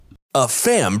A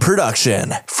FAM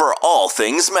production for all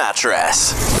things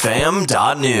mattress.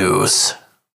 FAM.news.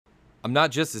 I'm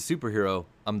not just a superhero,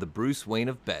 I'm the Bruce Wayne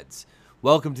of beds.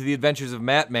 Welcome to the Adventures of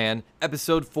Mattman,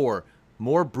 Episode 4,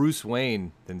 More Bruce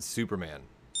Wayne Than Superman.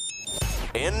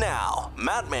 And now,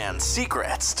 Mattman's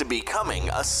secrets to becoming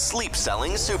a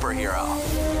sleep-selling superhero.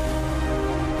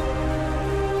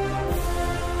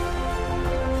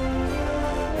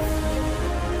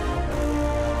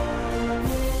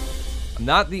 I'm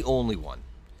not the only one.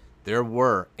 There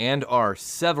were and are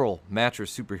several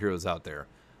mattress superheroes out there,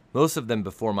 most of them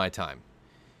before my time.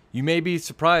 You may be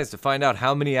surprised to find out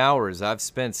how many hours I've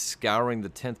spent scouring the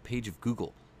 10th page of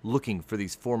Google looking for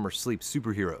these former sleep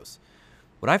superheroes.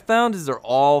 What I found is they're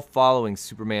all following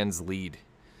Superman's lead.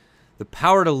 The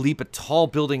power to leap a tall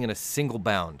building in a single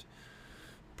bound.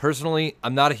 Personally,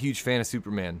 I'm not a huge fan of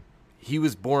Superman. He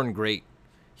was born great.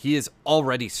 He is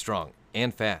already strong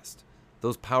and fast.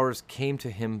 Those powers came to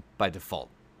him by default.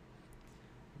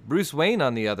 Bruce Wayne,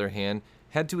 on the other hand,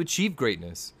 had to achieve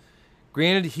greatness.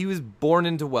 Granted, he was born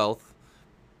into wealth,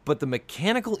 but the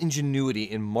mechanical ingenuity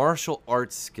and martial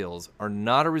arts skills are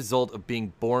not a result of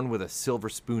being born with a silver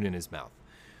spoon in his mouth.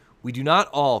 We do not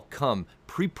all come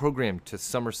pre-programmed to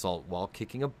somersault while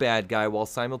kicking a bad guy while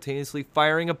simultaneously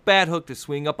firing a bat hook to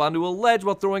swing up onto a ledge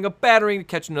while throwing a batarang to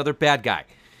catch another bad guy.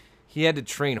 He had to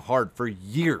train hard for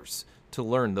years to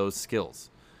learn those skills.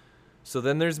 So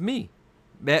then there's me,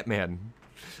 Mattman.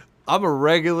 I'm a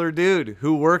regular dude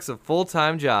who works a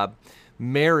full-time job,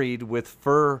 married with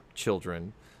fur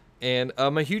children, and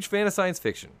I'm a huge fan of science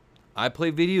fiction. I play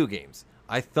video games.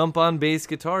 I thump on bass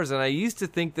guitars, and I used to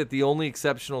think that the only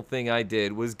exceptional thing I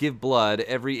did was give blood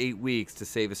every 8 weeks to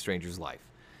save a stranger's life.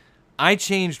 I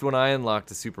changed when I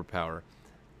unlocked a superpower.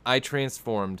 I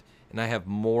transformed, and I have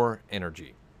more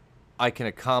energy. I can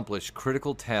accomplish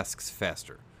critical tasks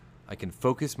faster. I can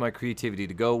focus my creativity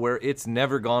to go where it's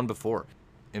never gone before.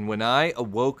 And when I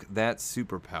awoke that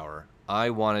superpower, I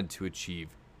wanted to achieve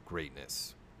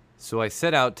greatness. So I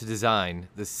set out to design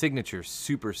the signature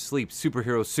super sleep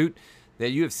superhero suit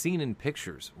that you have seen in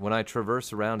pictures when I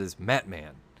traverse around as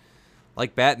Mattman.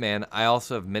 Like Batman, I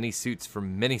also have many suits for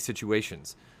many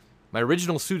situations. My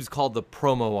original suit is called the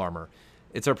Promo Armor.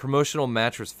 It's our promotional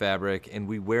mattress fabric, and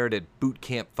we wear it at boot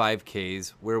camp 5Ks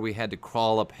where we had to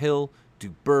crawl uphill,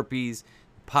 do burpees,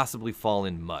 and possibly fall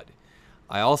in mud.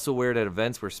 I also wear it at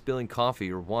events where spilling coffee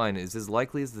or wine is as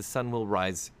likely as the sun will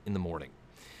rise in the morning.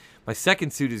 My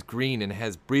second suit is green and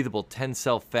has breathable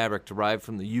Tencel fabric derived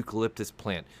from the eucalyptus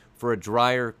plant for a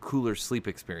drier, cooler sleep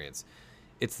experience.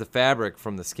 It's the fabric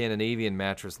from the Scandinavian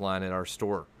mattress line at our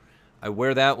store. I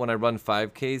wear that when I run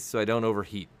 5Ks so I don't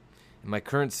overheat. And my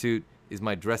current suit is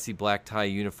my dressy black tie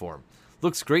uniform.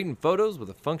 Looks great in photos with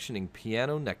a functioning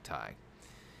piano necktie.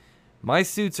 My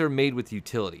suits are made with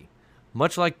utility.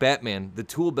 Much like Batman, the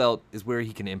toolbelt is where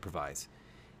he can improvise.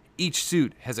 Each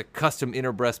suit has a custom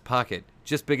inner breast pocket,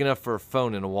 just big enough for a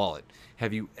phone and a wallet.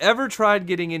 Have you ever tried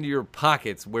getting into your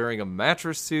pockets wearing a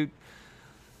mattress suit?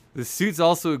 The suits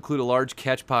also include a large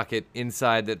catch pocket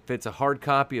inside that fits a hard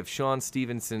copy of Shawn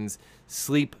Stevenson's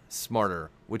Sleep Smarter,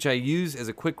 which I use as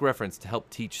a quick reference to help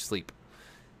teach sleep.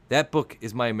 That book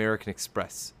is my American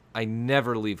Express. I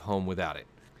never leave home without it.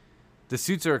 The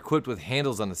suits are equipped with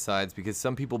handles on the sides because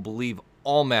some people believe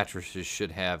all mattresses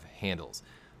should have handles.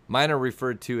 Mine are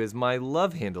referred to as my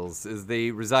love handles, as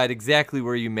they reside exactly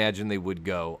where you imagine they would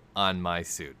go on my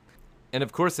suit. And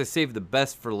of course I saved the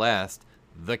best for last,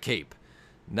 the cape.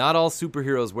 Not all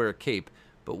superheroes wear a cape,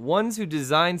 but ones who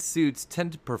design suits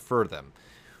tend to prefer them.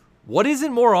 What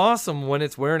isn't more awesome when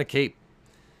it's wearing a cape?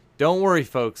 Don't worry,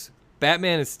 folks.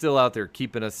 Batman is still out there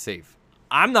keeping us safe.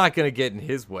 I'm not going to get in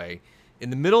his way.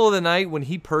 In the middle of the night when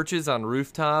he perches on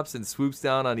rooftops and swoops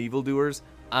down on evildoers,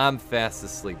 I'm fast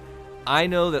asleep. I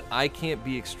know that I can't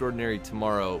be extraordinary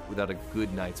tomorrow without a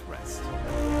good night's rest.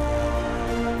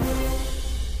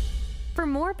 For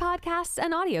more podcasts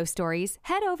and audio stories,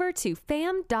 head over to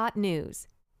fam.news.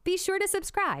 Be sure to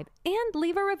subscribe and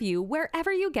leave a review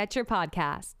wherever you get your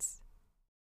podcasts.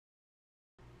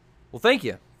 Well, thank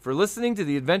you for listening to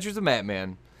the Adventures of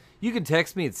Mattman. You can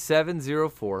text me at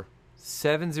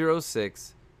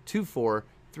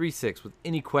 704-706-2436 with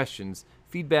any questions,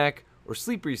 feedback, or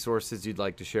sleep resources you'd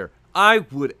like to share. I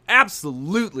would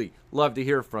absolutely love to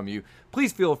hear from you.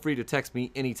 Please feel free to text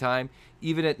me anytime,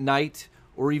 even at night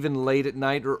or even late at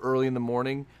night or early in the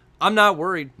morning. I'm not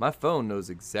worried. My phone knows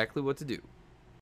exactly what to do.